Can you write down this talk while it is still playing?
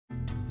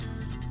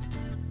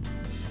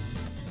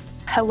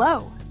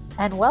Hello,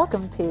 And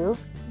welcome to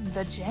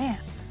The Jam,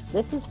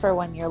 This is for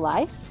when your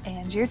life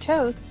and your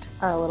toast.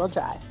 are a little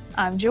dry.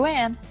 I'm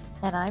Joanne,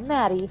 And I'm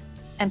Maddie.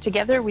 and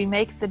together we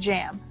make The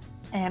Jam.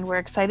 And we're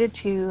excited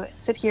to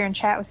sit here and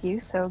chat with you,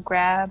 so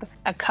grab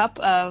a cup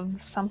of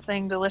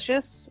something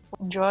delicious.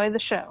 Enjoy the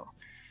show.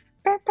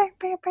 The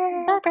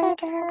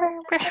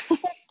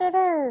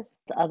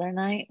other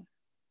night,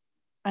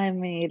 I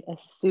made a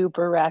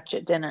super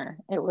ratchet dinner.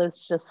 It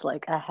was just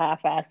like a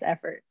half-ass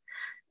effort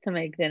to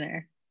make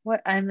dinner.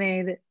 What I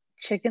made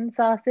chicken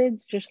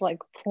sausage, just like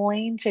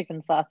plain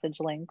chicken sausage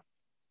links.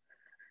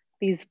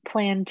 These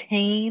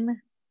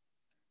plantain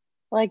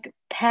like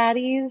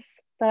patties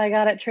that I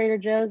got at Trader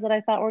Joe's that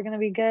I thought were going to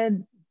be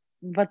good,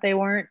 but they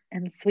weren't,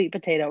 and sweet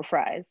potato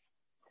fries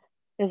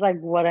is like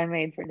what I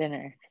made for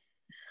dinner.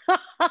 We're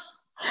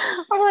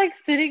like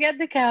sitting at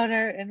the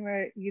counter and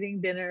we're eating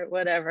dinner,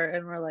 whatever,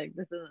 and we're like,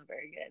 this isn't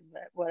very good,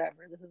 but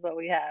whatever, this is what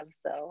we have,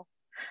 so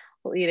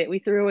we'll eat it. We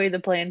threw away the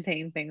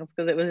plantain things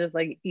because it was just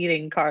like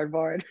eating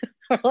cardboard.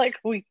 We're like,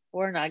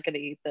 we're not gonna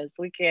eat this.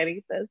 We can't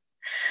eat this.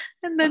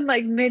 And then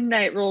like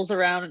midnight rolls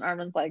around and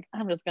Armin's like,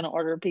 I'm just gonna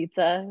order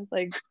pizza.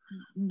 Like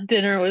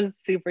dinner was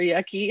super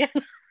yucky.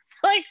 It's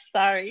like,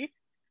 sorry.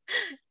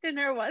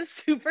 Dinner was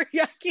super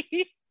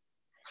yucky.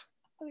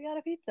 We got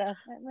a pizza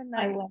at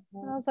midnight.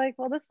 And I was like,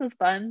 well, this is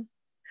fun.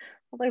 I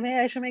was like, maybe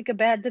I should make a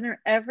bad dinner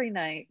every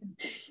night.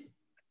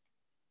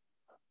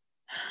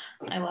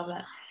 I love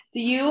that. Do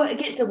you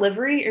get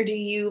delivery or do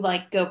you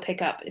like go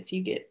pick up if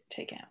you get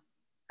takeout?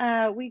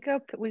 We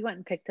went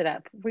and picked it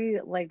up. We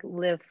like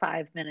live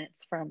 5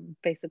 minutes from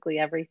basically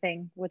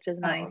everything, which is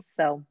nice.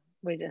 So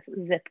we just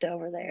zipped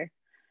over there.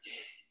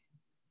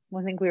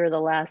 I think we were the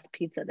last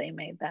pizza they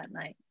made that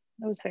night.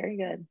 It was very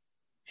good.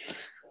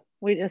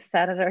 We just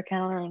sat at our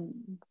counter and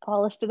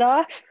polished it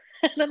off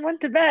and then went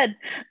to bed.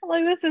 I'm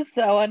like, this is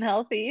so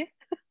unhealthy,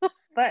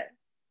 but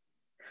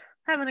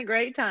having a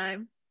great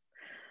time.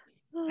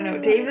 I know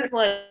Dave is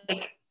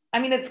like, I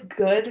mean, it's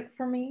good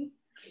for me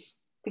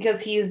because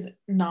he's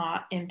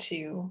not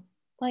into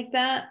like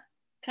that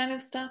kind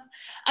of stuff.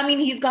 I mean,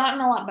 he's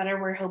gotten a lot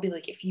better where he'll be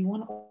like, if you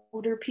want to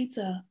order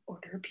pizza,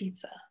 order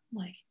pizza.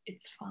 Like,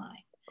 it's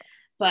fine.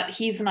 But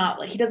he's not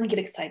like, he doesn't get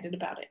excited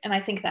about it. And I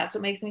think that's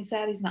what makes me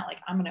sad. He's not like,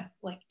 I'm going to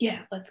like,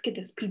 yeah, let's get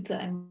this pizza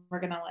and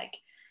we're going to like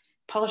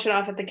polish it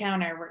off at the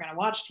counter. We're going to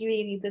watch TV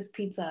and eat this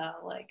pizza,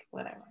 like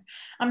whatever.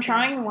 I'm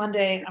trying one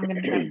day, I'm going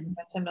to try to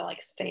convince him to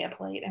like stay up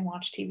late and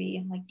watch TV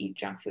and like eat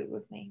junk food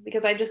with me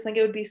because I just think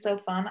it would be so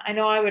fun. I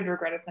know I would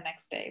regret it the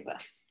next day,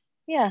 but.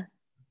 Yeah,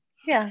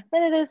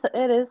 but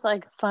it is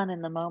like fun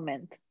in the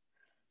moment.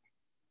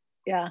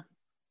 Yeah,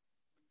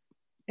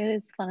 it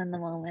is fun in the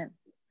moment.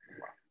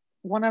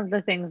 One of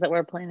the things that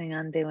we're planning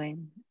on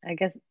doing, I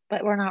guess,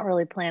 but we're not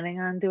really planning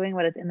on doing,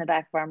 but it's in the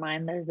back of our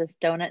mind. There's this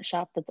donut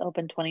shop that's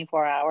open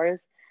 24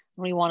 hours.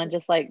 And we want to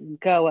just like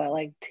go at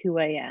like 2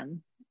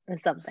 a.m. or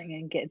something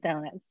and get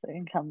donuts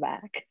and come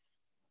back.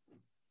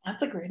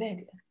 That's a great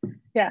idea.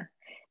 Yeah.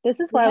 This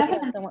is why we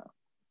have someone.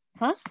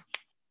 Huh?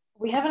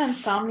 We have an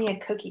insomnia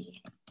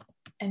cookie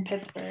in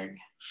Pittsburgh.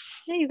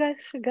 Yeah, you guys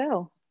should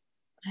go.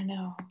 I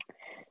know.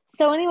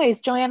 So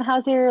anyways, Joanne,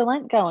 how's your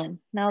Lent going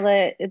now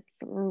that it's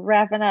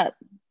wrapping up?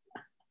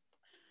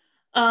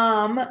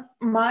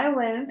 My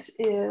Lent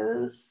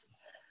is,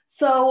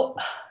 so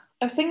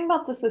I was thinking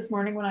about this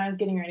morning when I was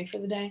getting ready for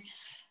the day,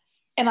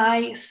 and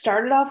I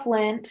started off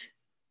Lent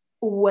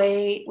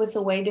with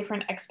way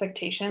different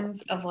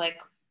expectations of like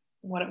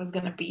what it was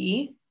going to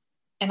be.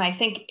 And I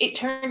think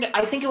it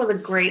was a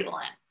great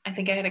Lent. I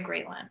think I had a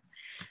great Lent.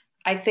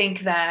 I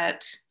think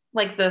that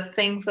like the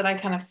things that I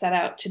kind of set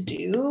out to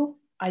do,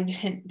 I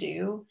didn't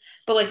do,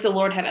 but like the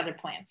Lord had other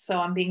plans. So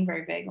I'm being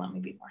very vague. Let me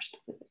be more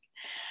specific.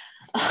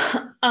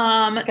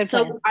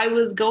 So I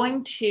was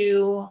going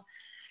to,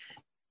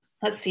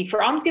 let's see,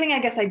 for almsgiving, I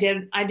guess I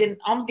did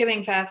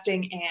almsgiving,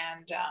 fasting,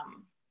 and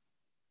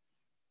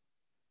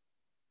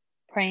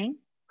praying.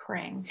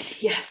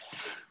 Yes.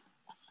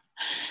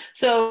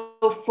 So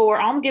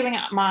for almsgiving,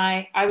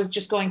 I was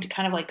just going to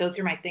kind of like go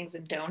through my things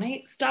and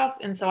donate stuff.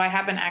 And so I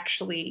haven't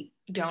actually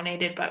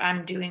donated, but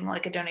I'm doing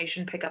like a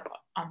donation pickup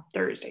on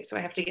Thursday. So I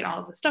have to get all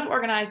of the stuff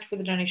organized for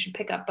the donation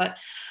pickup. But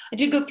I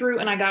did go through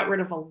and I got rid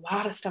of a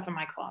lot of stuff in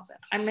my closet.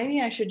 Maybe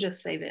I should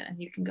just save it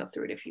and you can go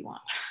through it if you want.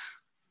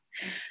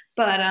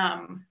 But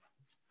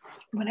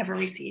whenever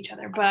we see each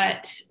other.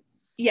 But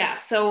yeah,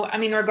 so I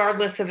mean,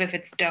 regardless of if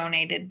it's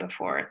donated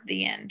before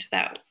the end,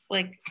 that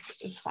like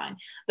is fine.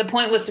 The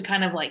point was to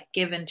kind of like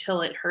give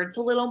until it hurts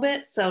a little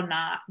bit. So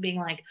not being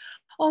like,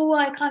 oh, well,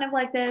 I kind of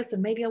like this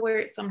and maybe I'll wear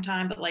it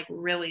sometime, but like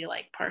really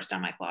like parse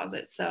down my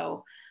closet.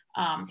 So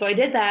I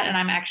did that and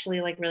I'm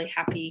actually like really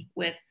happy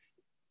with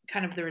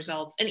kind of the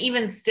results. And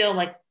even still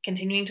like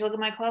continuing to look at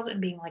my closet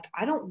and being like,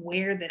 I don't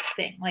wear this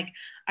thing. Like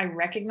I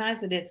recognize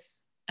that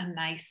it's a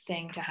nice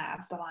thing to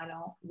have, but I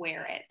don't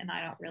wear it and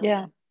I don't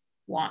really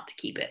want to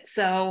keep it.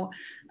 So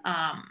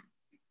that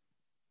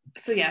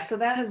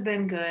has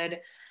been good.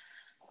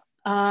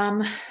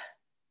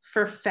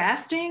 For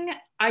fasting,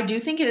 I do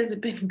think it has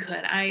been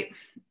good. I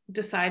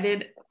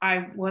decided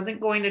I wasn't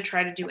going to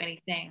try to do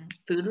anything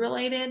food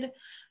related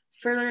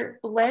for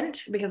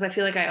Lent because I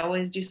feel like I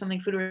always do something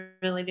food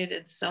related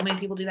and so many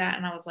people do that.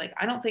 And I was like,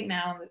 I don't think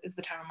now is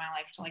the time of my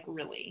life to like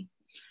really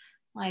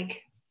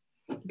like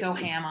go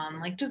ham on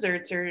like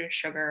desserts or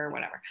sugar or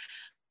whatever.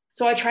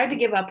 So I tried to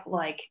give up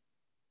like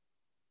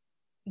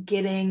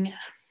getting,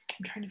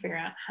 I'm trying to figure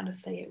out how to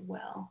say it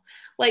well,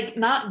 like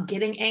not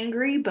getting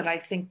angry, but I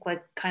think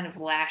like kind of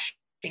lashing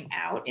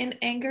out in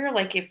anger.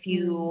 Like if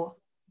you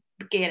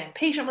get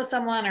impatient with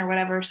someone or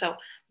whatever. So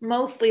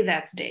mostly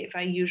that's Dave.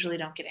 I usually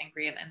don't get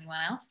angry at anyone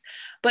else,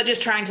 but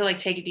just trying to like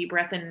take a deep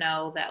breath and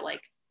know that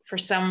like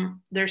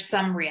there's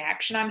some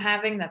reaction I'm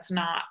having that's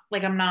not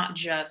like I'm not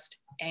just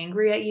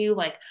angry at you,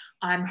 like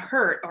I'm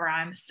hurt or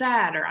I'm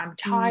sad or I'm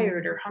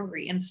tired or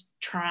hungry, and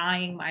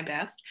trying my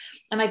best.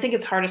 And I think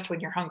it's hardest when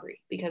you're hungry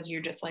because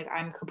you're just like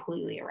I'm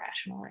completely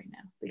irrational right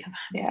now because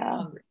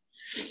I'm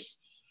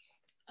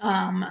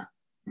hungry.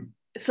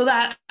 So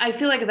that I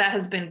feel like that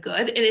has been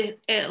good.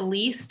 At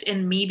least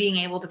in me being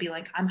able to be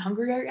like, I'm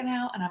hungry right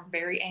now and I'm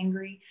very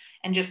angry,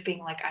 and just being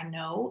like, I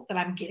know that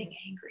I'm getting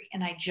angry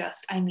and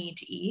I need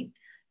to eat.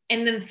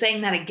 And then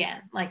saying that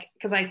again, like,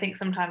 because I think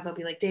sometimes I'll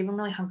be like, Dave, I'm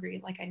really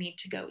hungry. Like, I need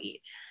to go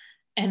eat.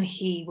 And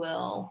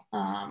he'll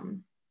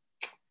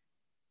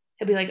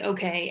be like,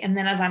 okay. And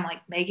then as I'm like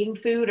making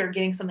food or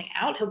getting something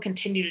out, he'll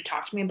continue to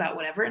talk to me about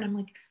whatever. And I'm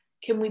like,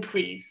 can we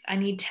please, I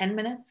need 10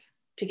 minutes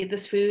to get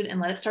this food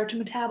and let it start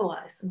to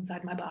metabolize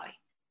inside my body.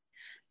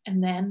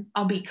 And then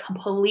I'll be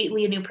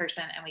completely a new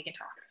person and we can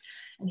talk.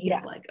 And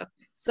he's like, okay.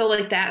 So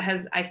like that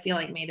has, I feel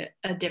like made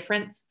a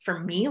difference for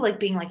me, like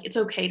being like, it's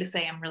okay to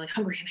say I'm really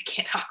hungry and I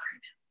can't talk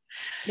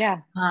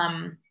right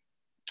now.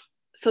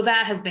 So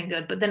that has been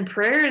good. But then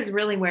prayer is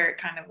really where it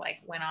kind of like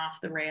went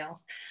off the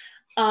rails.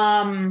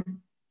 Dave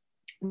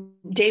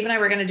and I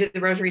were going to do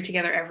the rosary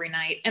together every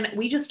night, and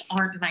we just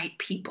aren't night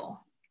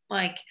people.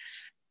 Like,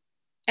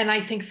 and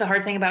I think the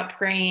hard thing about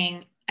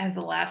praying as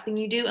the last thing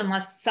you do,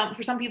 unless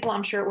for some people,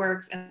 I'm sure it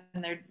works and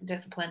they're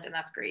disciplined and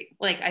that's great.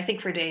 Like, I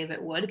think for Dave,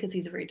 it would, because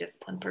he's a very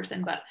disciplined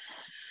person, but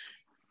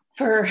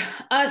for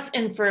us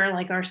and for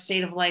like our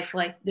state of life,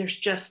 like there's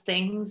just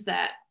things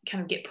that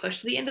kind of get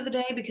pushed to the end of the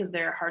day because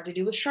they're hard to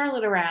do with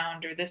Charlotte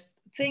around, or this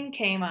thing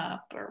came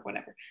up or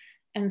whatever.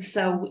 And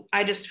so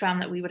I just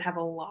found that we would have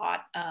a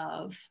lot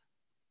of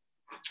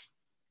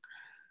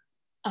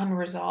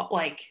unresolved,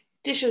 like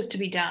dishes to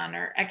be done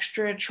or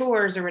extra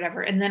chores or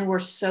whatever. And then we're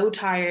so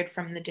tired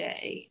from the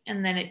day.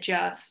 And then it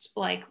just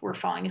like we're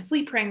falling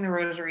asleep praying the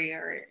rosary,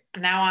 or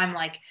now I'm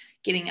like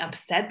getting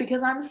upset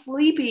because I'm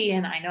sleepy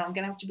and I know I'm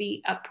going to have to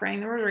be up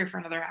praying the rosary for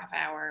another half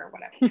hour or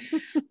whatever.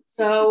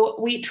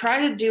 So we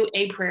try to do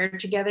a prayer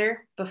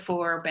together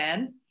before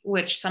bed,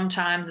 which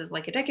sometimes is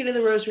like a decade of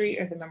the rosary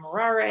or the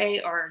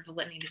Memorare or the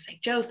Litany to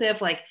St.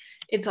 Joseph. Like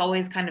it's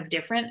always kind of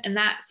different. And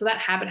that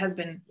habit has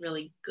been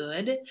really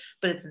good,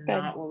 but it's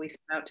not what we set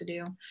out to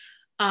do.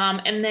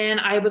 And then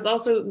I was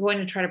also going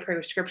to try to pray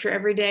with scripture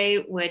every day,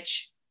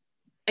 which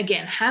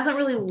again, hasn't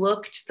really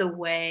looked the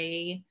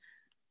way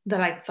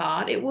that I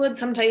thought it would.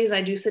 Some days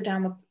I do sit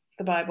down with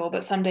the Bible,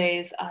 but some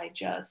days I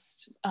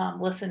just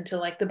listen to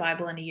like the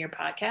Bible in a Year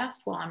podcast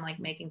while I'm like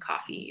making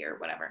coffee or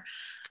whatever,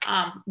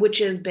 which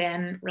has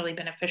been really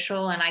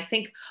beneficial. And I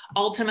think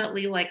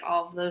ultimately like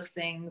all of those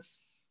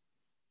things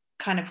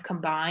kind of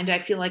combined, I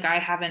feel like I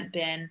haven't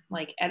been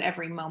like at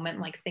every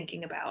moment like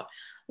thinking about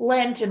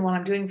Lent and what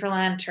I'm doing for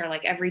Lent, or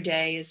like every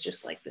day is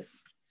just like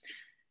this,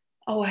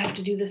 oh, I have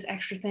to do this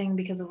extra thing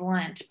because of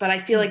Lent. But I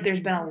feel like there's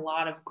been a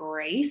lot of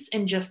grace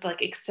in just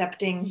like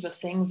accepting the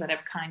things that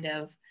have kind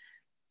of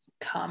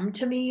come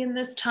to me in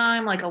this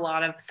time, like a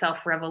lot of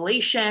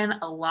self-revelation,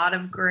 a lot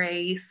of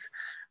grace,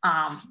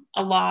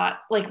 a lot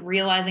like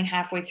realizing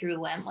halfway through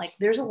Lent, like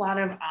there's a lot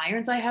of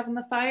irons I have in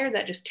the fire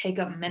that just take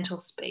up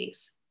mental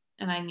space.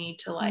 And I need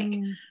to like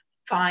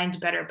find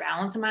better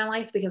balance in my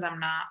life, because I'm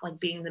not like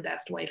being the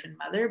best wife and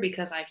mother,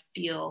 because I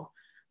feel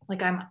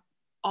like I'm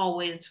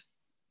always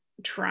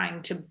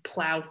trying to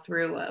plow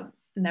through a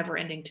never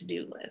ending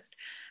to-do list.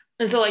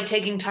 And so like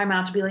taking time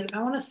out to be like, if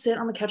I want to sit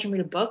on the couch and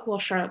read a book while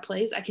Charlotte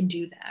plays, I can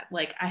do that.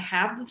 Like I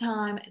have the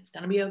time, it's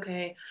going to be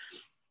okay.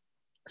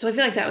 So I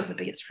feel like that was the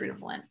biggest fruit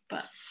of Lent.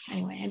 But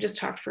anyway, I just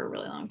talked for a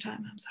really long time.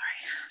 I'm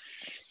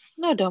sorry.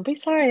 No, don't be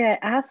sorry. I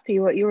asked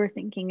you what you were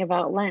thinking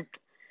about Lent.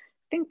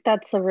 I think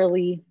that's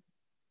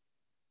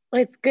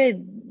it's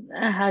good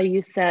how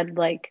you said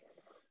like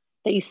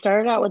that you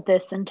started out with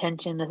this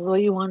intention. This is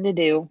what you wanted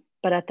to do.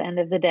 But at the end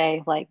of the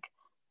day, like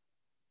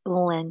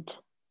Lent,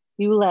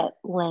 you let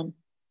Lent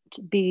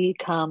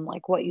become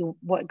like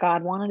what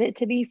God wanted it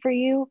to be for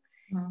you.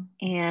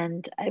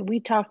 And we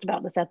talked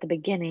about this at the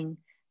beginning,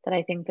 that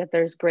I think that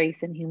there's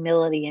grace and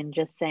humility in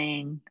just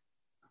saying,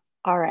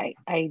 all right,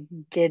 I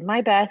did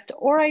my best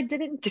or I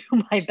didn't do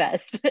my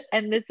best.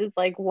 And this is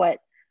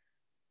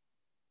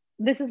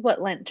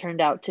what Lent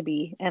turned out to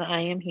be. And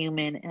I am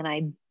human and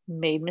I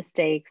made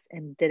mistakes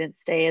and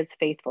didn't stay as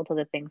faithful to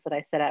the things that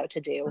I set out to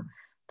do.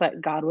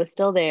 But God was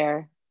still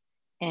there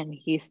and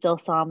he still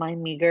saw my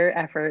meager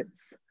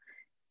efforts.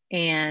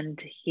 and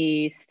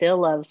he still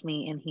loves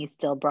me, and he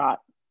still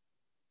brought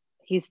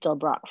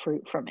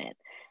fruit from it.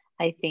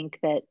 I think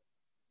that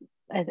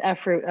a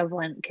fruit of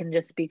Lent can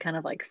just be kind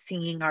of like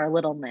seeing our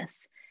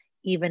littleness,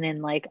 even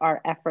in like our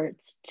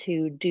efforts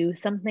to do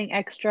something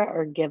extra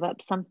or give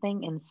up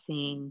something, and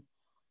seeing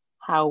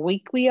how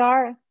weak we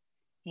are.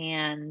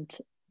 And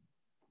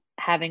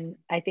I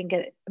think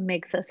it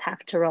makes us have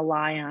to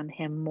rely on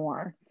him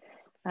more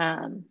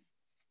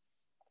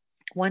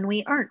when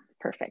we aren't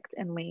perfect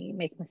and we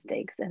make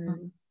mistakes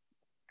and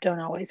don't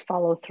always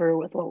follow through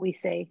with what we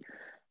say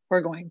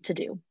we're going to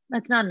do.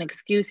 That's not an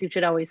excuse. You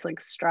should always like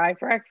strive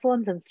for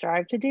excellence and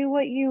strive to do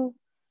what you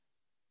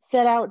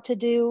set out to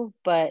do.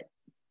 But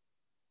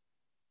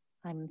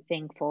I'm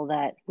thankful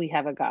that we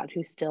have a God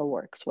who still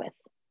works with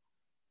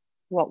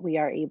what we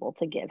are able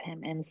to give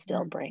him and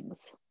still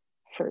brings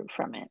fruit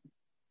from it.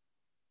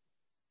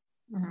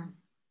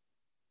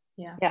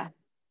 Yeah. Yeah.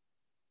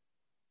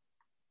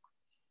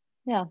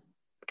 Yeah.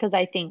 Because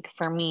I think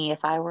for me,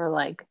 if I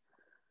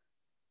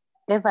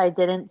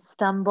didn't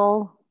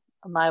stumble,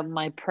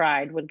 my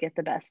pride would get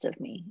the best of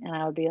me. And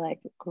I would be like,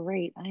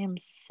 great, I am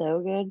so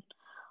good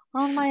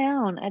on my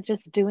own at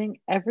just doing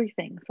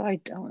everything. So I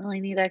don't really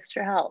need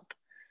extra help.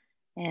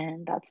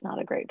 And that's not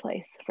a great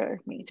place for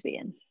me to be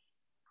in.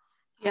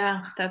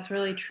 Yeah, that's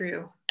really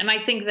true. And I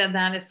think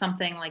that is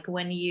something like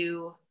when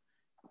you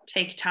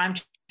take time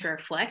to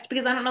reflect,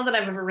 because I don't know that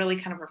I've ever really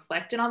kind of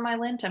reflected on my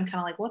Lent. I'm kind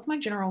of like, what's my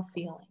general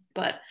feeling?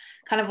 But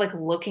kind of like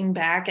looking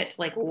back at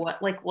like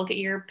look at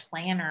your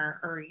planner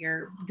or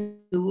your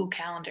Google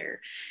Calendar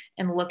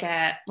and look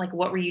at like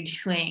what were you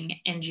doing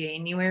in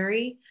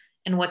January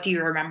and what do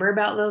you remember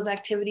about those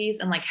activities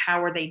and like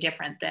how are they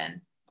different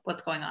than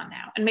what's going on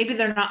now? And maybe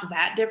they're not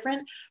that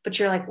different, but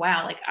you're like,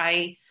 wow, like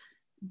I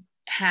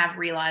have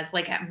realized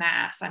like at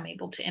mass I'm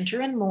able to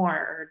enter in more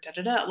or da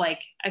da da.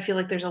 Like I feel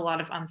like there's a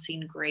lot of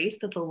unseen grace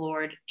that the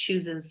Lord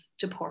chooses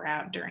to pour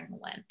out during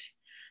Lent.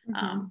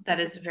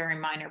 That is very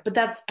minor, but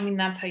that's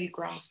how you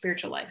grow in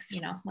spiritual life,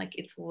 like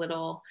it's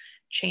little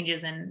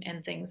changes in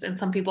things. And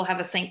some people have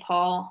a St.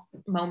 Paul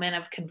moment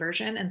of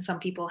conversion, and some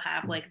people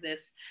have like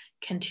this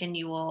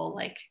continual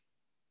like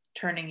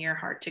turning your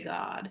heart to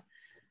God.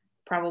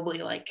 Probably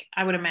like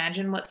I would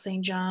imagine what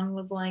St. John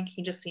was like.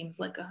 He just seems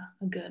like a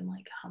good,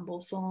 like humble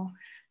soul,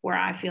 where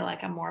I feel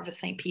like I'm more of a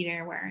St.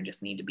 Peter, where I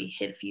just need to be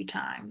hit a few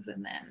times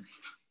and then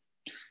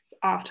it's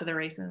off to the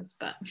races.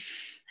 But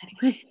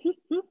anyway.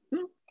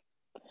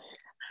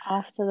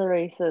 Off to the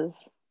races.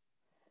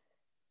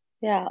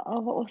 Yeah. Oh,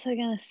 what was I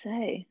going to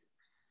say?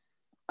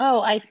 Oh,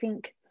 I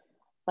think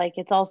like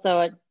it's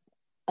also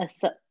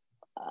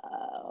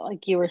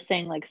like you were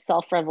saying, like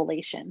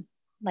self-revelation,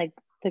 like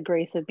the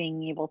grace of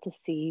being able to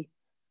see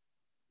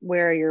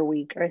where you're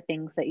weak or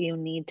things that you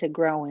need to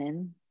grow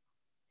in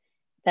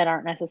that might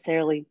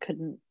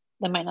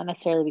not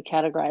necessarily be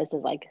categorized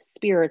as like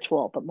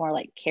spiritual, but more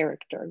like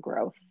character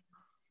growth.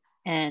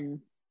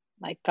 And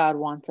like God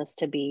wants us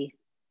to be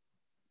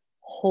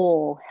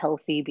whole,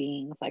 healthy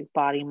beings, like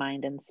body,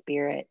 mind, and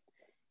spirit.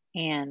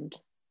 And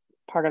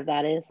part of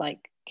that is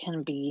like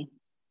can be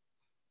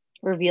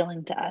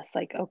revealing to us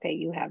like, okay,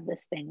 you have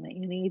this thing that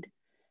you need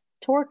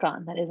to work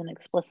on that isn't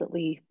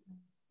explicitly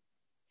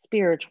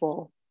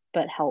spiritual,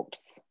 but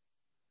helps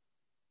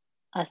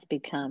us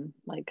become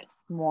like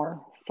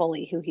more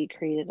fully who he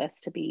created us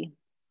to be.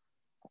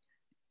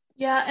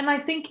 Yeah, and I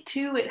think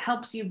too it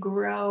helps you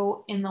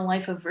grow in the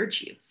life of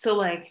virtue. So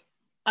like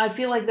I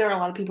feel like there are a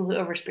lot of people who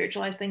over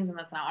spiritualize things, and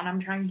that's not what I'm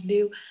trying to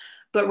do.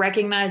 But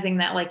recognizing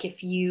that like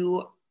if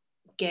you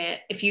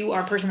are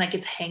a person that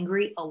gets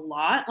hangry a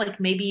lot, like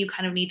maybe you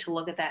kind of need to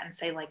look at that and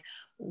say like,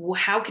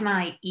 how can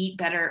I eat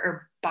better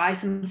or buy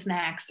some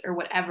snacks or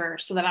whatever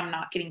so that I'm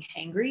not getting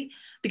hangry?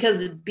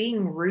 Because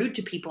being rude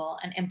to people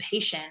and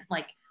impatient,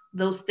 like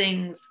those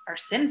things are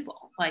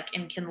sinful, like,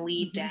 and can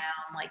lead down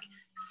like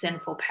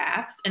sinful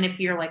paths. And if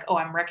you're like, oh,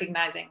 I'm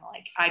recognizing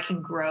like I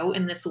can grow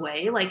in this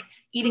way, like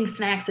eating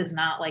snacks is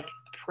not like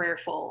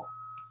prayerful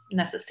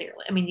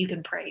necessarily. I mean, you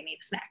can pray and eat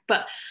a snack,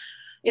 but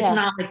it's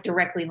not like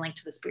directly linked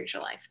to the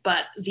spiritual life.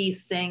 But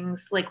these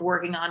things like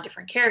working on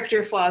different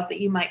character flaws that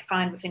you might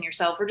find within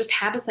yourself, or just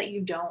habits that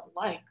you don't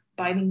like,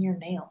 biting your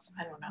nails,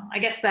 I don't know, I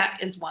guess that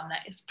is one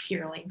that is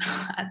purely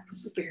not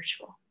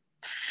spiritual,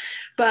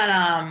 but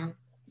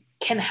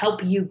can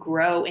help you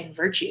grow in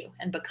virtue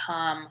and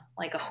become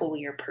like a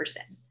holier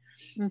person.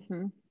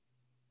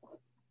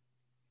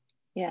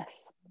 Yes.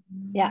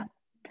 Yeah.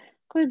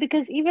 Good,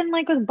 because even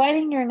like with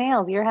biting your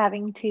nails, you're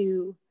having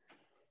to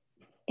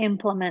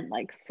implement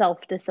like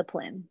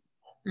self-discipline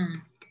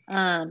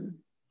and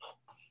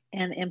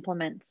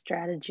implement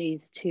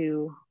strategies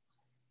to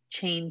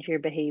change your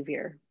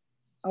behavior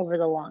over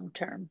the long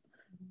term,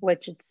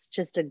 which it's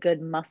just a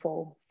good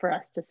muscle for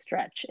us to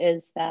stretch,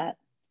 is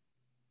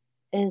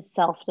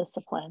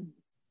self-discipline,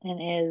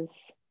 and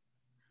is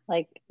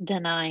like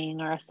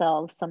denying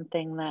ourselves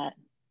something that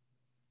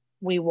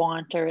we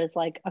want or is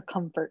like a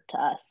comfort to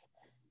us,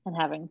 and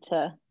having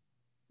to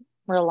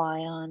rely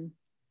on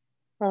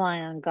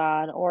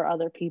God or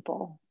other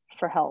people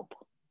for help.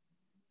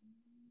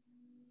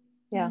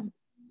 Yeah.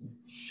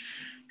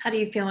 How do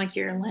you feel like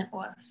your Lent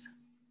was?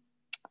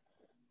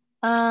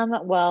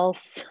 Well,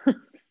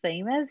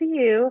 same as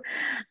you.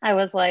 I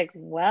was like,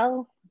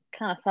 well,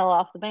 kind of fell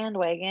off the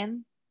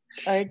bandwagon,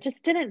 or it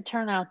just didn't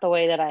turn out the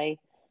way that I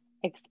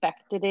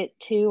expected it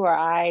to, or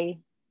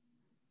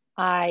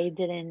I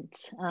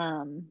didn't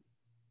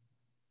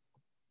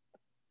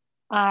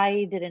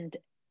I didn't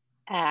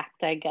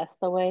act, I guess,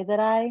 the way that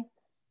I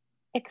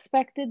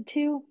expected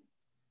to.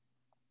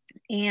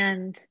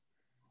 And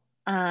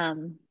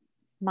um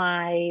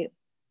my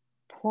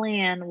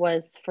plan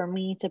was for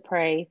me to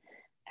pray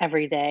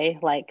every day,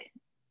 like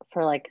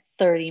for like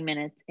 30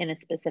 minutes in a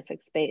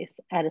specific space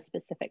at a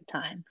specific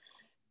time,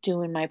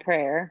 doing my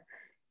prayer.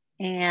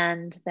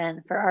 And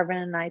then for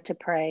Arvin and I to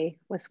pray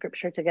with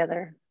scripture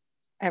together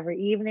every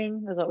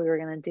evening is what we were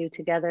going to do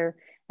together.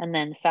 And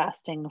then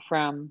fasting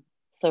from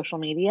social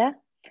media.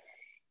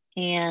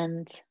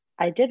 And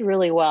I did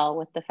really well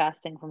with the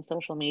fasting from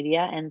social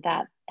media. And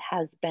that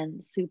has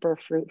been super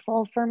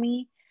fruitful for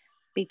me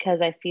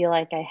because I feel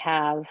like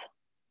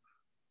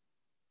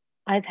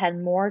I've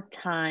had more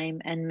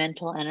time and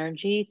mental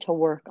energy to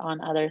work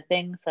on other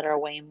things that are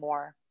way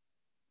more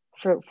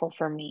fruitful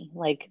for me.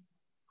 Like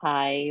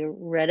I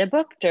read a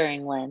book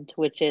during Lent,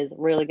 which is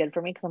really good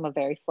for me because I'm a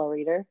very slow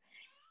reader.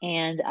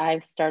 And I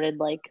started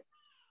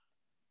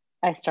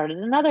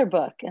another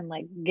book and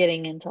like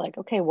getting into like,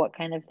 okay, what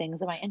kind of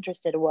things am I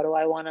interested in? What do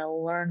I want to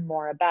learn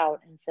more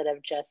about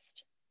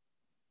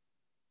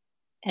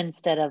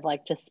instead of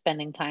like just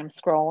spending time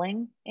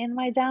scrolling in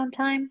my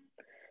downtime.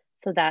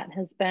 So that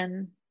has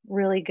been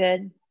really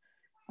good.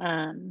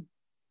 Um,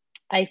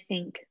 I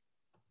think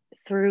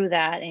through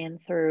that and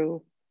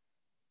through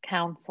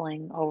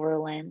counseling over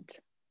Lent,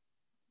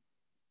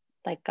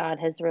 like God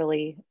has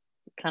really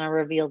kind of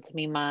revealed to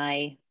me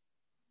my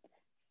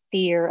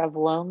fear of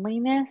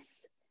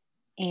loneliness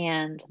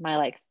and my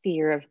like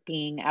fear of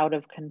being out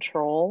of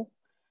control.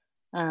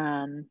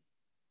 Um,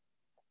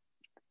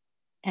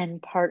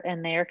 and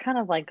they're kind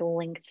of like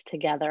linked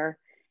together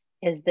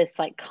is this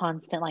like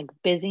constant like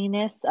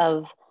busyness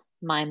of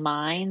my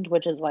mind,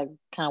 which is like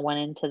kind of went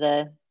into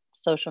the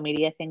social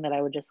media thing that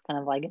I would just kind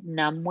of like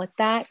numb with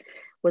that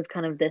was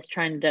kind of this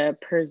trying to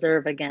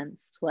preserve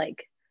against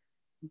like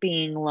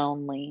being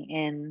lonely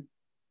in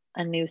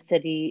a new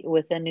city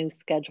with a new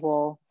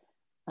schedule.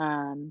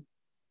 Um,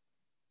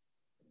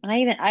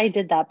 and I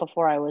did that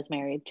before I was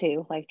married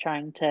too, like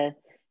trying to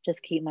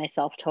just keep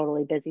myself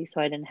totally busy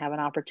so I didn't have an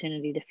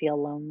opportunity to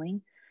feel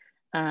lonely.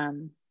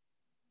 Um,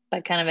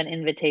 but kind of an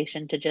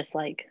invitation to just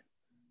like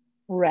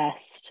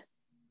rest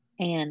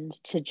and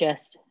to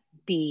just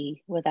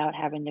be without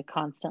having to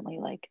constantly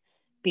like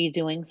be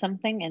doing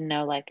something and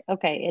know like,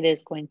 okay, it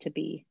is going to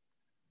be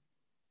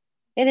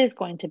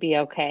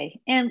okay.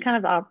 And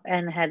kind of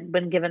and had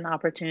been given the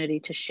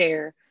opportunity to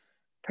share,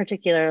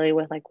 particularly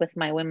with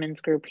my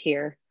women's group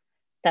here,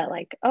 that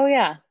like, oh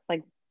yeah,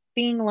 like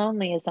being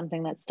lonely is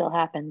something that still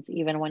happens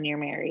even when you're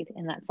married.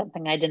 And that's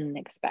something I didn't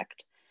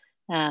expect.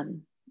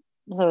 Um,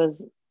 so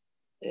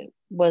it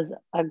was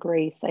a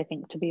grace, I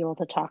think, to be able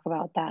to talk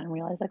about that and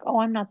realize like, oh,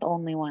 I'm not the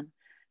only one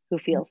who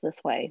feels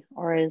this way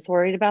or is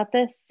worried about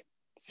this.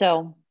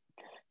 So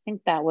I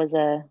think that was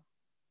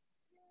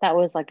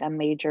like a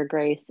major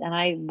grace. And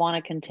I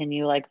want to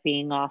continue like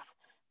being off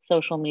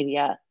social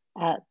media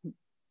at,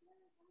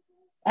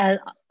 at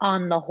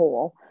on the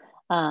whole.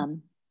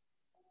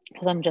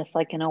 Because I'm just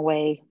like in a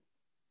way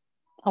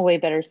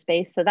better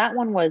space. So that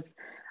one was,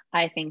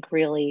 I think,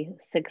 really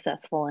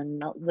successful.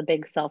 And the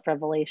big self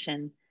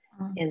revelation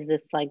is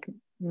this like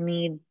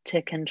need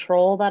to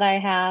control that I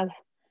have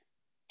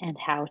and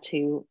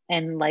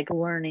and like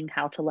learning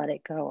how to let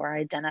it go or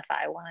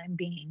identify when I'm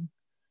being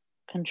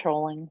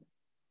controlling.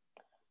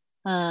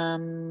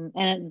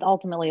 And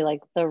ultimately,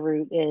 like the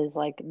root is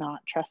like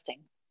not trusting.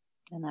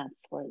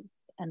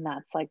 And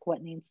that's like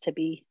what needs to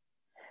be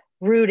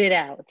rooted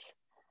out.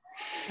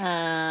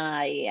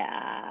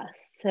 Yeah.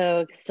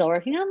 So still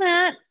working on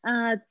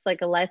that. It's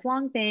like a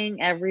lifelong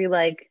thing. Every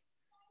like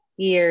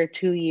year,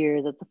 2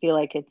 years, I feel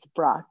like it's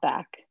brought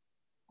back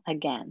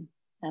again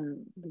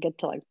and get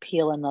to like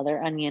peel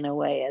another onion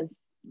away as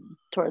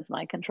towards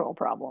my control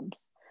problems.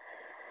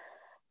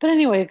 But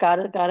anyway,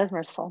 God is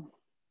merciful.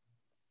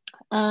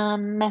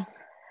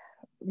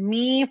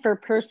 Me for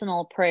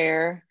personal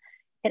prayer,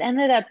 it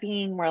ended up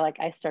being where like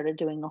I started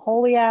doing a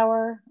holy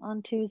hour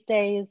on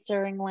Tuesdays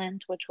during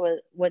Lent,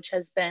 which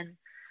has been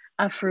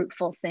a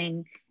fruitful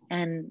thing,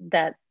 and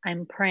that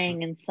I'm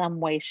praying in some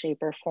way, shape,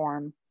 or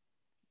form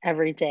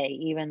every day,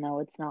 even though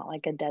it's not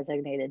like a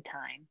designated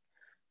time.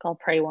 I'll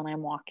pray when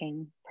I'm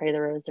walking, pray the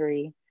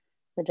rosary,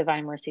 the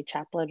Divine Mercy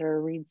Chaplet, or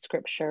read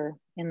scripture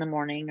in the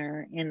morning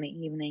or in the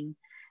evening.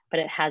 But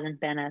it hasn't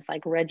been as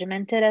like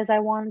regimented as I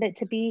wanted it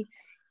to be.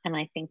 And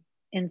I think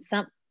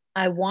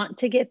I want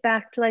to get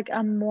back to like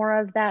a more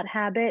of that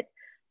habit,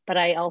 but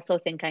I also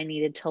think I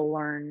needed to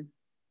learn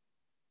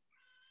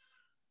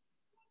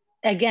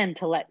again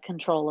to let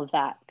control of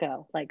that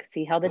go, like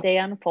see how the day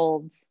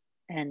unfolds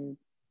and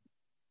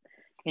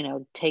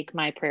take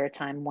my prayer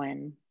time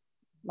when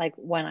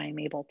I'm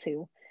able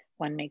to,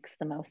 one makes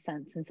the most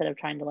sense instead of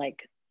trying to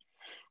like,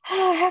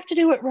 oh, I have to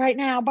do it right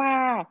now.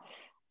 Bah,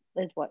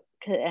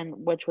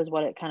 which was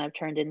what it kind of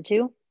turned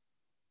into.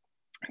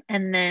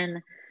 And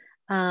then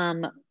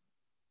Arvin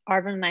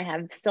and I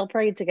have still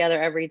prayed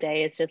together every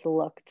day. It's just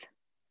looked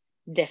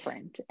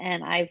different.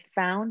 And I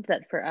found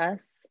that for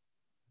us,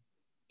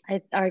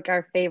 like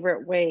our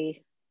favorite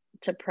way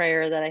to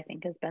prayer that I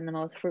think has been the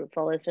most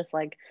fruitful is just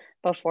like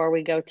before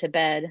we go to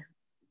bed,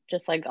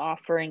 just like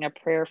offering a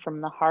prayer from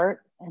the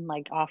heart and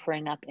like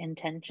offering up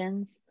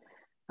intentions.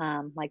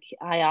 Like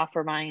I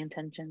offer my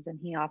intentions and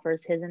he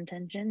offers his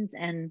intentions.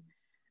 And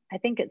I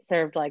think it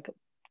served like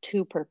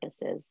two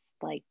purposes,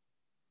 like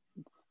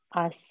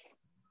us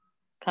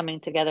coming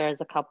together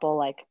as a couple,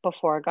 like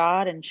before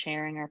God and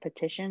sharing our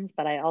petitions.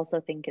 But I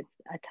also think it's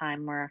a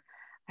time where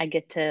I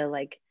get to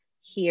like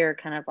hear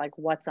kind of like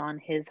what's on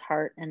his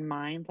heart and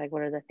mind. Like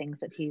what are the things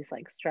that he's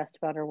like stressed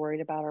about or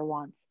worried about or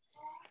wants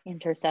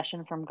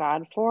intercession from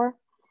God for.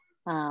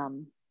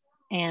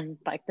 And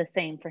like the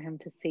same for him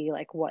to see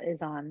like what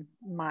is on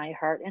my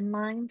heart and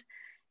mind.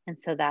 And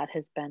so that's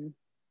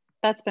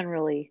been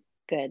really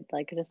good.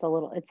 Like just a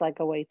little, it's like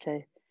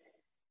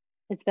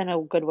it's been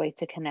a good way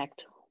to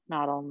connect,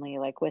 not only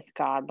like with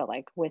God, but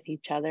like with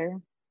each other.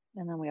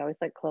 And then we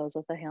always like close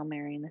with a Hail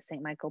Mary and the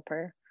St. Michael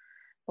prayer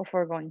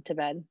before going to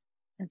bed.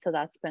 And so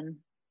that's been,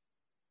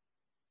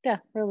 yeah,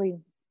 really,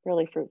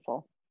 really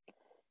fruitful.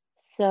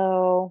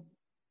 So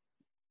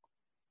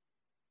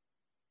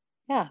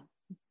yeah,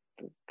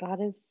 God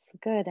is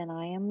good and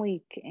I am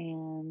weak,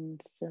 and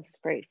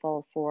just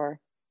grateful for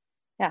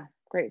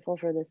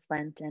this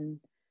Lent. And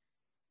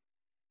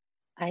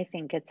I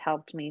think it's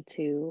helped me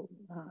to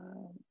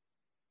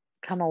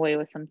come away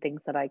with some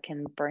things that I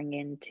can bring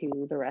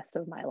into the rest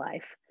of my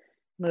life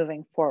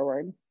moving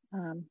forward,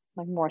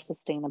 like more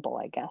sustainable,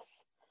 I guess,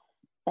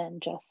 than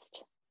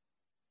just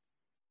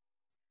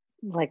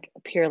like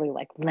purely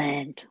like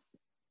Lent. Does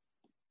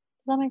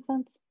that make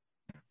sense?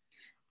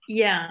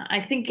 Yeah,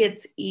 I think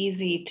it's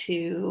easy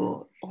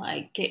to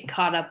like get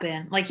caught up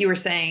in, like you were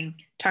saying,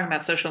 talking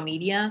about social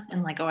media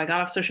and like, oh, I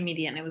got off social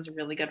media and it was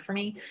really good for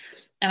me.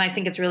 And I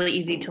think it's really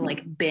easy to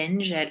like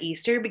binge at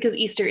Easter, because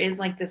Easter is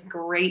like this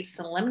great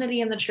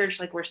solemnity in the church.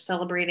 Like we're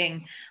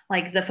celebrating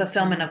like the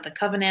fulfillment of the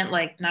covenant.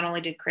 Like not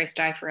only did Christ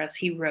die for us,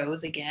 he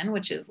rose again,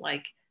 which is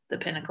like the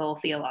pinnacle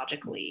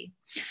theologically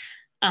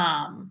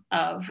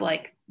of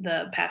like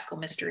the Paschal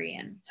mystery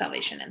and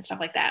salvation and stuff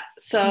like that.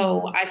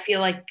 So I feel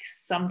like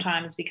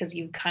sometimes because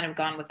you've kind of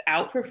gone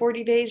without for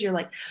 40 days, you're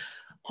like,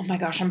 oh my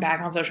gosh, I'm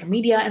back on social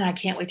media and I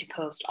can't wait to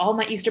post all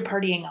my Easter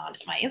partying on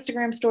my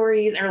Instagram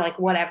stories or like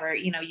whatever,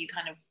 you know, you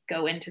kind of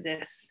go into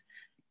this,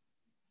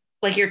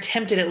 like you're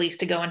tempted at least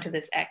to go into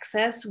this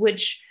excess,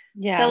 which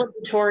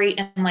celebratory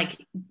and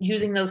like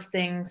using those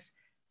things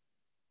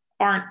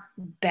aren't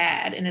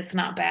bad. And it's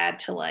not bad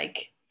to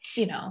like,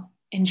 you know,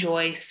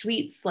 enjoy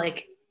sweets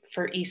like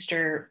for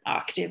Easter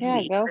octave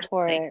week go or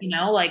for something, it. you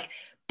know, like,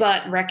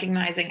 but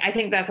recognizing, I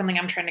think that's something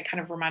I'm trying to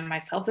kind of remind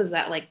myself is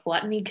that like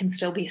gluttony can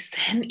still be a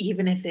sin,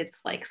 even if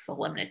it's like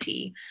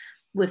solemnity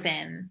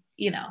within,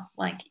 you know,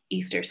 like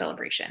Easter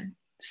celebration.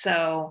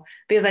 So,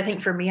 because I think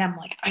for me, I'm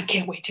like, I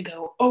can't wait to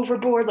go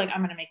overboard. Like,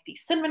 I'm going to make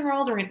these cinnamon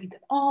rolls. We're going to eat them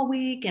all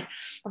week. And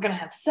we're going to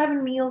have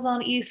 7 meals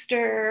on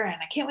Easter. And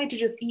I can't wait to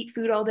just eat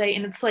food all day.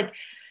 And it's like,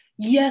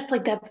 yes,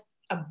 like that's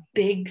a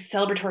big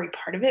celebratory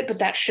part of it, but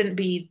that shouldn't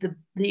be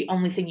the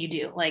only thing you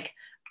do. Like,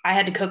 I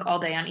had to cook all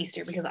day on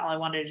Easter because all I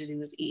wanted to do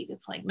was eat.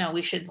 It's like, no,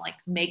 we should like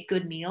make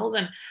good meals.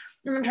 And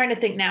I'm trying to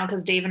think now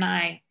because Dave and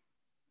I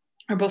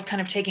are both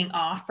kind of taking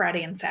off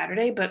Friday and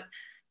Saturday, but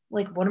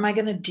like, what am I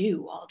going to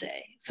do all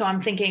day? So I'm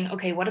thinking,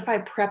 okay, what if I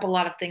prep a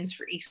lot of things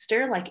for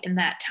Easter, like in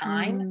that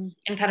time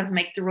and kind of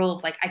make the rule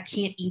of like, I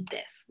can't eat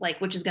this, like,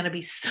 which is going to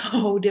be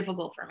so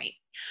difficult for me,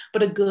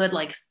 but a good,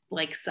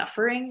 like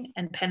suffering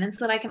and penance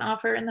that I can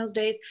offer in those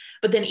days.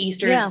 But then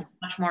Easter is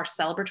much more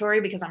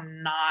celebratory because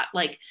I'm not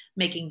like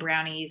making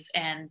brownies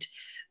and,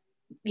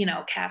 you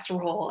know,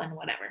 casserole and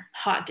whatever,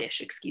 hot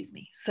dish, excuse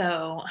me.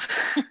 So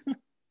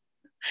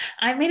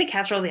I made a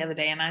casserole the other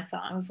day and I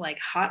thought, I was like,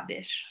 hot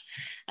dish.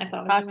 I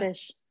thought hot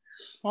dish.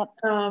 Yep.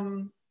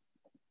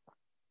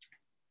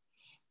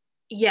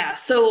 Yeah,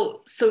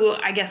 so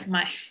I guess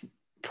my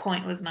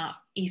point was not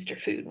Easter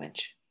food,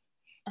 which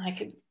I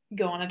could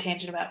go on a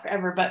tangent about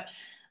forever, but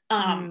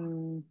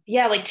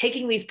yeah, like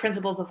taking these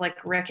principles of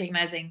like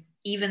recognizing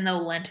even though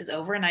Lent is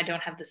over and I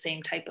don't have the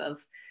same type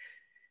of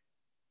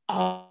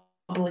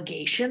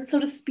obligation, so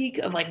to speak,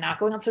 of like not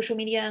going on social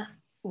media,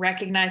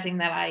 recognizing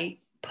that I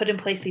put in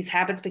place these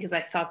habits because I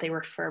thought they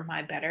were for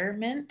my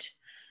betterment.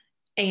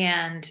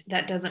 And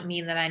that doesn't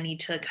mean that I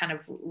need to kind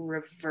of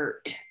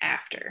revert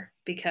after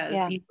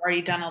because you've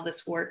already done all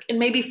this work. And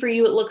maybe for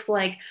you, it looks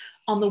like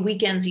on the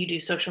weekends you do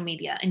social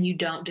media and you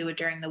don't do it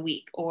during the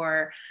week.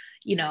 Or,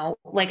 you know,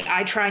 like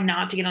I try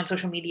not to get on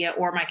social media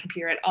or my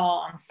computer at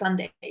all on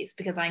Sundays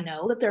because I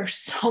know that there are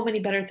so many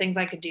better things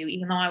I could do.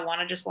 Even though I want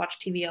to just watch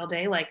TV all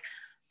day, like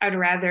I'd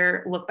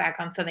rather look back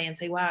on Sunday and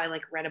say, wow, I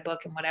like read a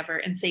book and whatever,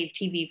 and save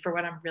TV for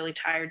when I'm really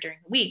tired during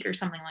the week or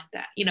something like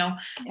that, you know?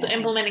 So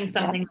implementing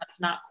something that's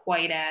not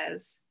quite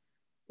as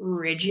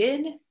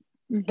rigid,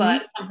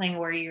 but something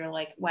where you're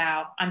like,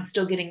 wow, I'm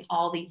still getting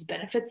all these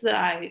benefits that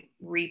I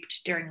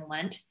reaped during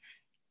Lent,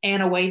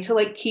 and a way to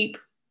like keep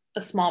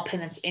a small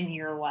penance in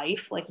your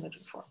life, like moving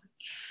forward.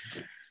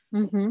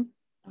 I'm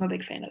a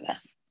big fan of that.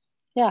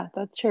 Yeah,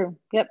 that's true.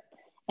 Yep.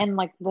 And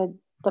like the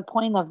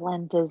point of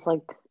Lent is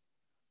like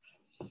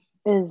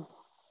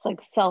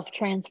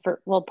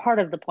self-transfer. Well, part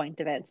of the point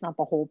of it, it's not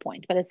the whole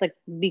point, but it's like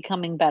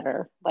becoming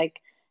better, like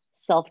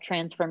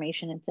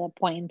self-transformation. It's a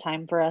point in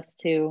time for us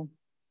to,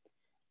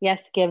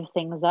 yes, give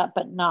things up,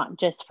 but not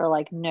just for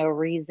like no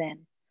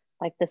reason.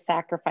 Like the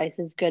sacrifice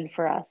is good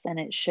for us, and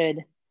it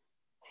should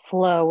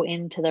flow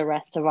into the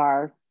rest of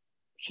our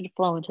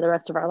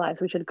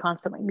lives. We should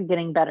constantly be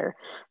getting better.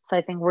 So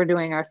I think we're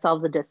doing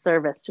ourselves a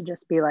disservice to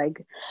just be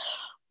like,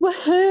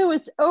 woohoo,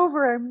 it's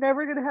over, I'm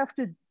never going to have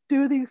to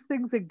do these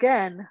things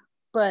again,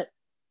 but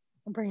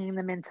bringing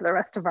them into the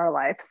rest of our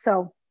life.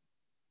 So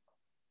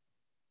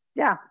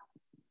yeah,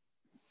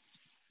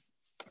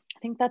 I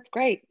think that's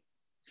great.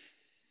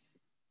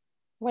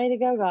 Way to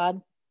go,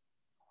 God.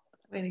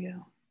 Way to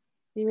go.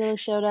 You really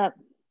showed up.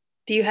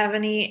 Do you have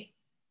any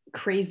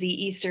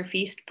crazy Easter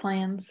feast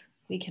plans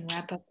we can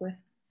wrap up with?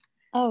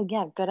 Oh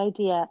yeah, good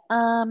idea.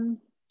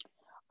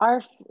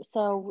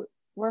 So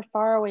we're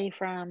far away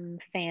from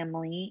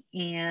family,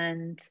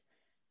 and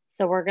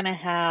so we're gonna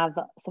have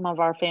some of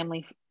our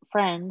family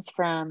friends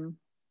from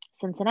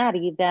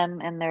Cincinnati. Them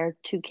and their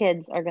 2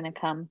 kids are gonna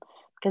come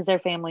because their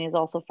family is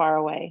also far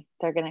away.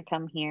 They're gonna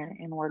come here,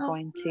 and we're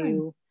going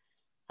to.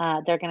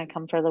 They're gonna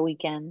come for the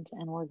weekend,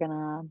 and we're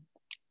gonna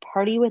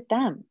party with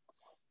them.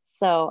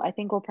 So I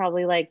think we'll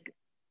probably like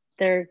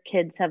their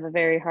kids have a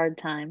very hard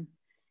time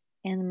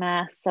in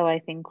mass, so I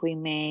think we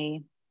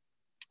may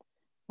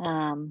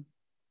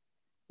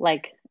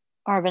like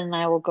Arvin and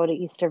I will go to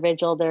Easter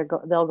Vigil.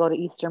 They'll go to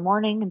Easter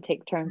morning and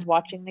take turns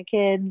watching the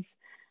kids.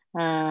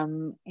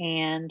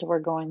 And we're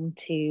going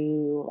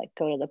to like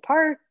go to the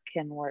park,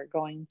 and we're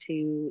going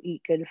to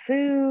eat good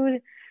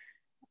food.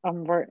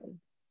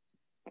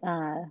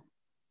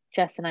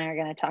 Jess and I are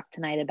going to talk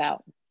tonight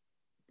about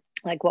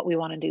like what we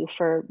want to do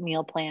for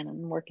meal plan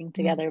and working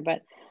together,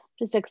 but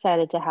just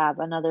excited to have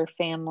another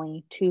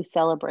family to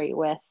celebrate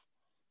with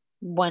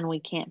when we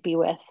can't be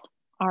with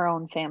our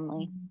own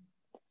family.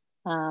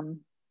 I'm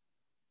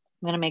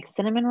gonna make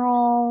cinnamon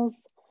rolls.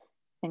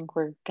 I think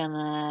we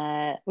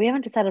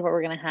haven't decided what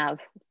we're gonna have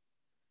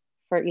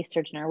for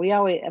Easter dinner.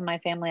 My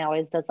family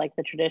always does like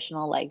the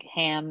traditional like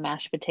ham,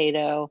 mashed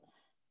potato,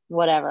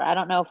 whatever. I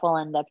don't know if we'll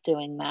end up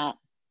doing that.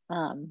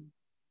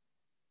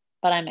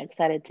 But I'm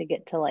excited to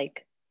get to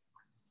like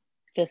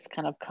just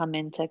kind of come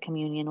into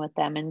communion with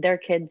them, and their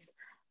kids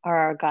are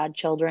our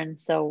godchildren.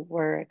 So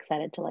we're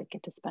excited to like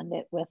get to spend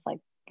it with like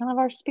kind of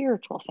our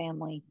spiritual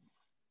family,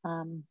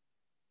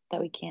 that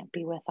we can't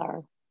be with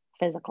our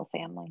physical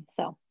family.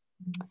 So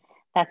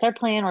that's our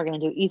plan. We're going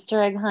to do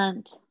Easter egg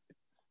hunt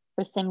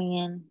for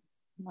Simeon,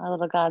 my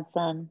little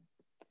godson.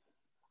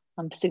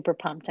 I'm super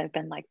pumped. I've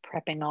been like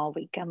prepping all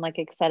week. I'm like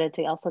excited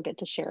to also get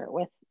to share it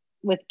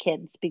with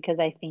kids, because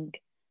I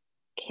think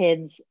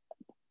kids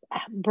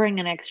bring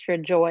an extra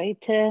joy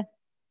to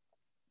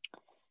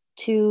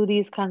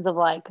these kinds of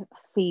like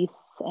feasts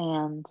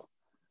and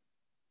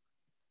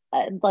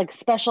like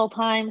special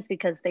times,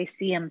 because they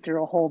see them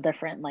through a whole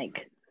different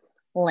like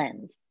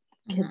lens.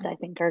 Kids, I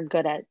think, are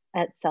good at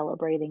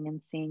celebrating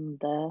and seeing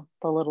the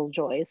little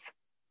joys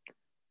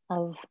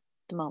of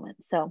the moment.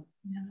 So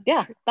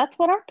yeah, that's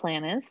what our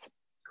plan is.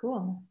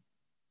 Cool.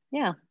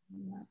 Yeah.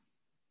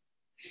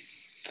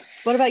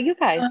 What about you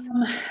guys?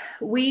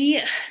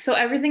 So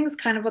everything's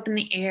kind of up in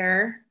the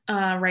air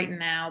right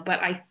now, but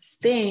I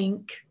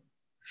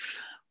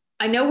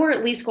know we're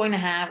at least going to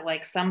have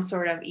like some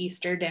sort of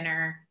Easter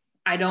dinner.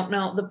 I don't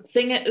know. The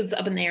thing that's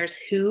up in the air is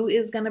who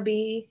is going to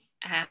be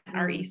at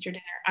our Easter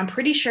dinner. I'm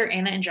pretty sure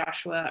Anna and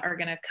Joshua are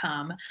going to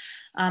come.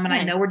 And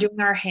nice. I know we're doing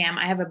our ham.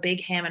 I have a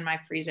big ham in my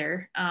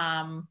freezer.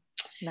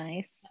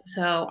 Nice.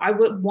 So I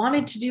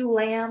wanted to do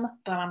lamb,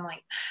 but I'm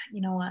like,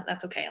 you know what?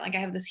 That's okay. Like I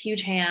have this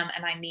huge ham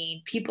and I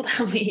need people to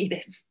help me eat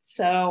it.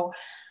 So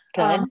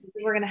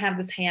we're going to have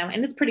this ham,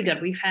 and it's pretty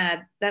good.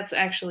 That's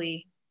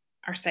actually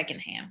our second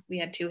ham. We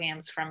had 2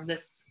 hams from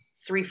this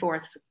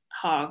 3/4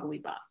 hog we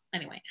bought.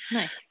 Anyway.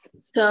 Nice.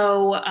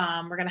 So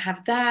we're going to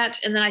have that.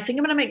 And then I think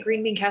I'm going to make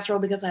green bean casserole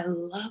because I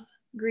love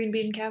green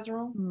bean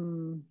casserole.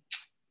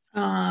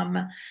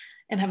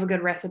 And have a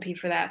good recipe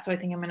for that. So I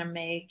think I'm going to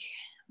make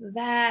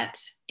that.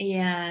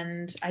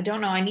 And I don't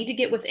know. I need to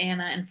get with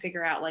Anna and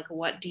figure out like,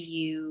 what do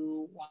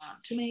you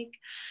want to make?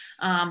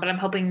 But I'm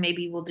hoping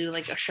maybe we'll do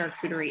like a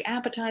charcuterie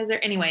appetizer.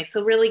 Anyway,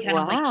 so really kind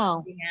of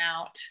like eating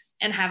out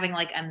and having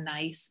like a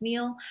nice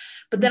meal.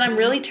 But then I'm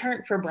really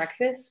turned for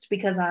breakfast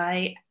because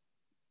I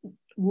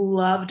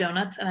love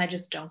donuts and I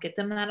just don't get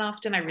them that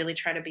often. I really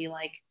try to be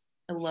like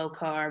a low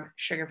carb,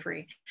 sugar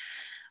free,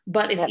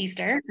 but it's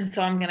Easter. And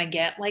so I'm going to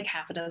get like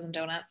half a dozen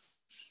donuts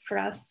for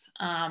us.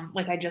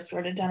 Like I just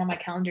wrote it down on my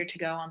calendar to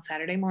go on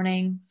Saturday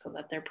morning so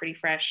that they're pretty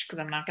fresh because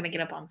I'm not going to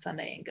get up on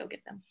Sunday and go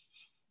get them.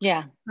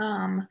 Yeah.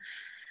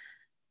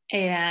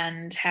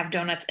 And have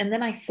donuts. And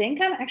then I think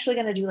I'm actually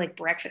going to do like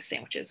breakfast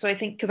sandwiches. So I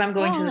think because I'm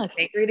going to the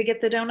bakery to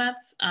get the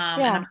donuts,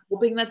 and I'm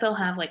hoping that they'll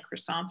have like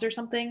croissants or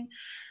something,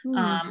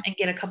 and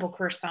get a couple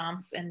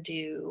croissants and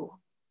do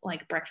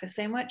like breakfast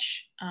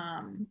sandwich.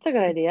 It's a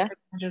good idea.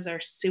 Sandwiches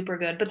are super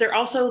good, but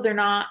they're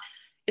not,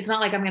 it's not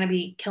like I'm going to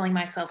be killing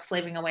myself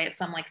slaving away at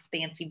some like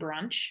fancy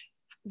brunch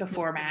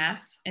before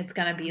mass. It's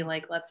going to be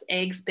like, let's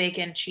eggs,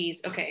 bacon,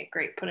 cheese. Okay,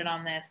 great. Put it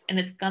on this. And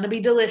it's going to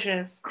be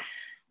delicious.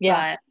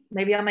 Yeah. But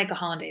maybe I'll make a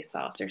hollandaise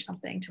sauce or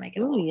something to make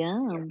it a little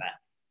easier, but,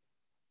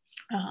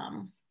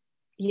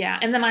 yeah.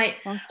 And then I'm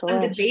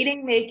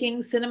debating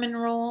making cinnamon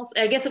rolls.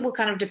 I guess it will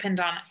kind of depend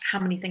on how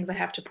many things I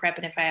have to prep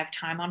and if I have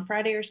time on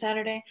Friday or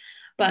Saturday,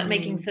 but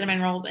making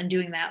cinnamon rolls and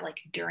doing that like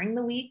during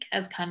the week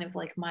as kind of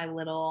like my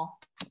little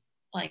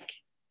like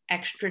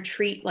extra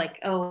treat, like,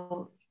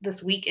 oh,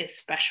 this week is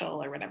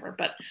special or whatever.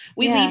 But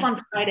we leave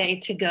on Friday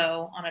to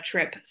go on a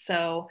trip.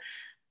 So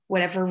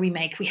whatever we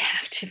make, we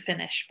have to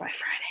finish by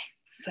Friday.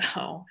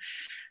 So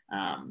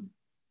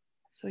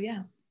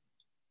yeah.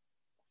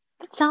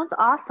 That sounds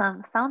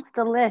awesome. Sounds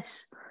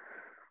delish.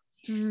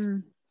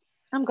 I'm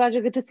glad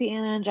you get to see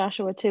Anna and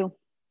Joshua too.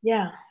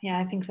 Yeah,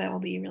 I think that will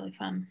be really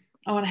fun.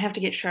 Oh, and I have to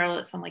get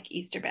Charlotte some like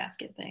Easter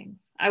basket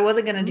things. I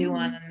wasn't gonna do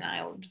one, and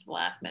I just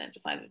last minute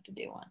decided to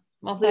do one.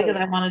 Mostly because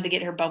I wanted to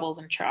get her bubbles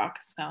and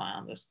chalk. So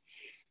I'll just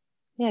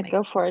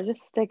go for it.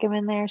 Just stick them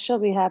in there. She'll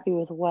be happy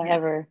with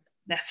whatever.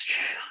 Yeah, that's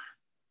true.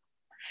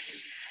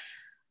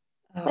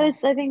 But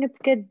I think it's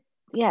good.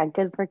 Yeah,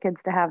 good for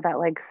kids to have that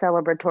like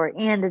celebratory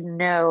and to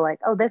know like,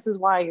 oh, this is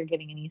why you're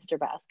getting an Easter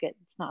basket.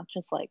 It's not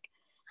just like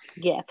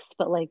gifts,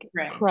 but like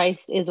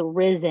Christ is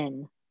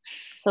risen.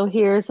 So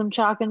here's some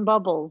chalk and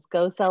bubbles.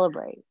 Go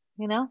celebrate,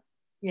 you know?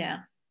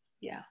 Yeah.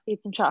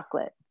 Eat some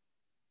chocolate.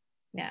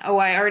 Yeah. Oh,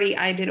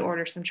 I did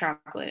order some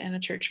chocolate in a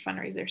church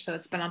fundraiser. So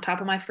it's been on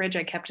top of my fridge.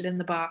 I kept it in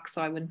the box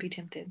so I wouldn't be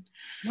tempted.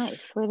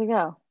 Nice. Way to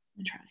go.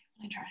 I try.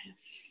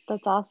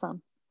 That's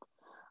awesome.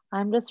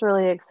 I'm just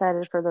really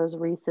excited for those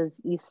Reese's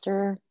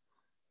Easter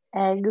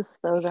eggs.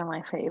 Those are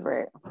my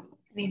favorite. I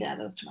need to add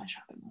those to my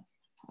shopping list.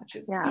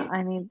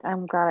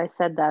 I'm glad I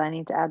said that. I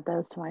need to add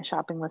those to my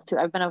shopping list too.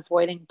 I've been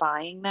avoiding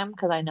buying them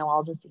because I know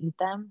I'll just eat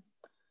them.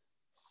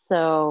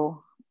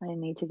 So I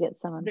need to get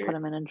some and put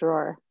them in a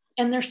drawer.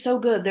 And they're so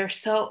good.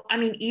 I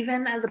mean,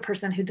 even as a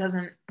person who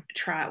doesn't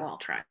try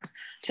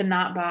to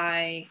not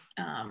buy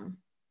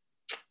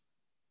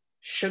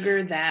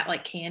sugar that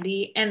like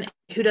candy and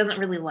who doesn't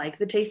really like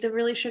the taste of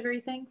really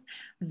sugary things,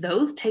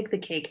 those take the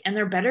cake and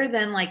they're better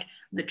than like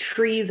the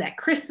trees at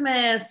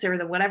Christmas or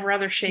the whatever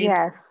other shapes.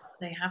 Yes.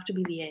 They have to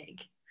be the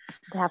egg.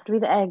 They have to be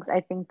the eggs. I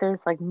think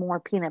there's like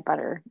more peanut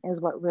butter is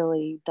what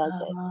really does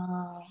it.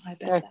 I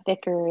bet they're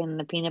thicker in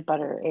the peanut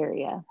butter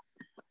area.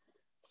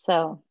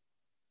 So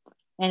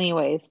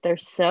anyways, they're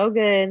so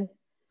good.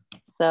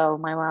 So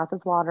my mouth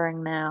is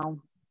watering now.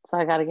 So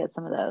I got to get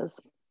some of those.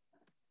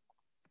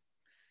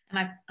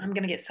 And I'm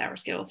going to get sour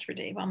Skittles for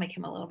Dave. I'll make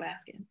him a little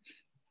basket.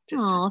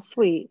 Oh,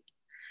 sweet.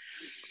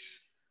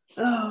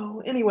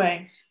 Oh,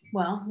 anyway.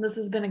 Well, this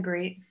has been a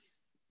great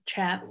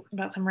chat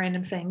about some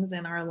random things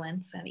in our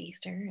Lents and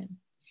Easter.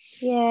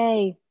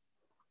 Yay.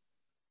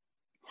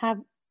 Have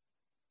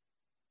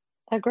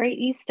a great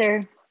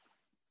Easter.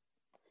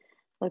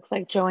 Looks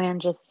like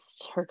Joanne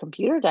her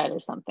computer died or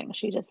something.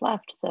 She just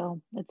left,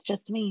 so it's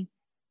just me.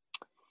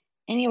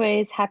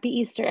 Anyways, happy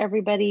Easter,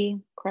 everybody.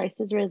 Christ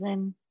is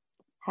risen.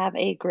 Have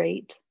a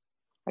great,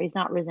 or he's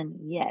not risen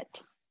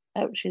yet.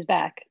 Oh, she's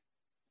back.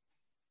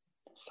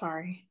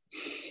 Sorry.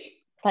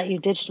 Thought you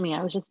ditched me.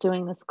 I was just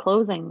doing this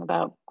closing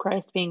about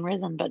Christ being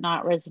risen, but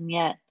not risen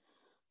yet.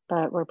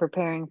 But we're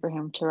preparing for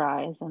him to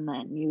rise, and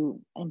then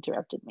you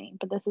interrupted me.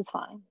 But this is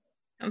fine.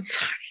 I'm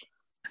sorry.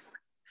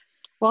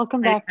 Welcome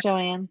back,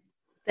 Joanne.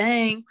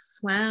 Thanks.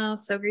 Wow,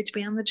 so great to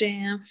be on the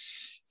jam.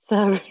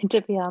 So great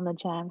to be on the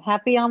jam.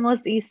 Happy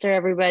almost Easter,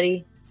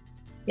 everybody.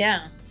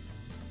 Yeah.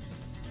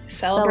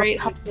 Celebrate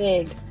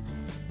big.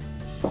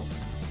 All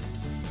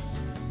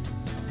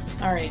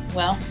right.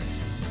 Well,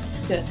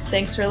 good.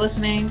 Thanks for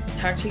listening.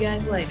 Talk to you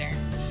guys later.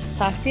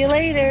 Talk to you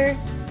later.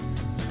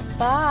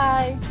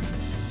 Bye.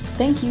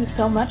 Thank you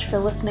so much for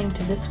listening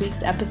to this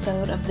week's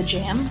episode of The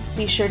Jam.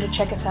 Be sure to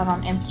check us out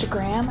on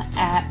Instagram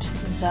at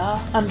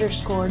the_j.a.m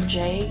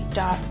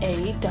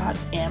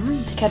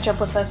to catch up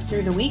with us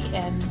through the week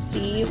and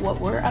see what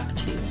we're up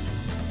to.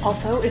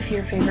 Also, if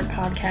your favorite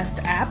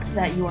podcast app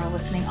that you are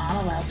listening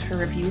on allows for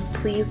reviews,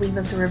 please leave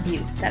us a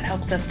review. That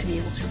helps us to be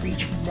able to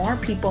reach more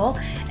people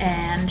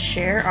and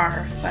share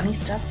our funny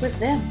stuff with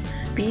them.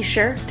 Be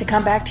sure to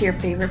come back to your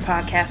favorite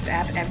podcast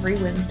app every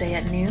Wednesday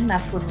at noon.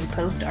 That's when we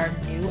post our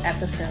new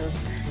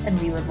episodes,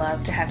 and we would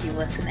love to have you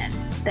listen in.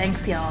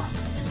 Thanks, y'all.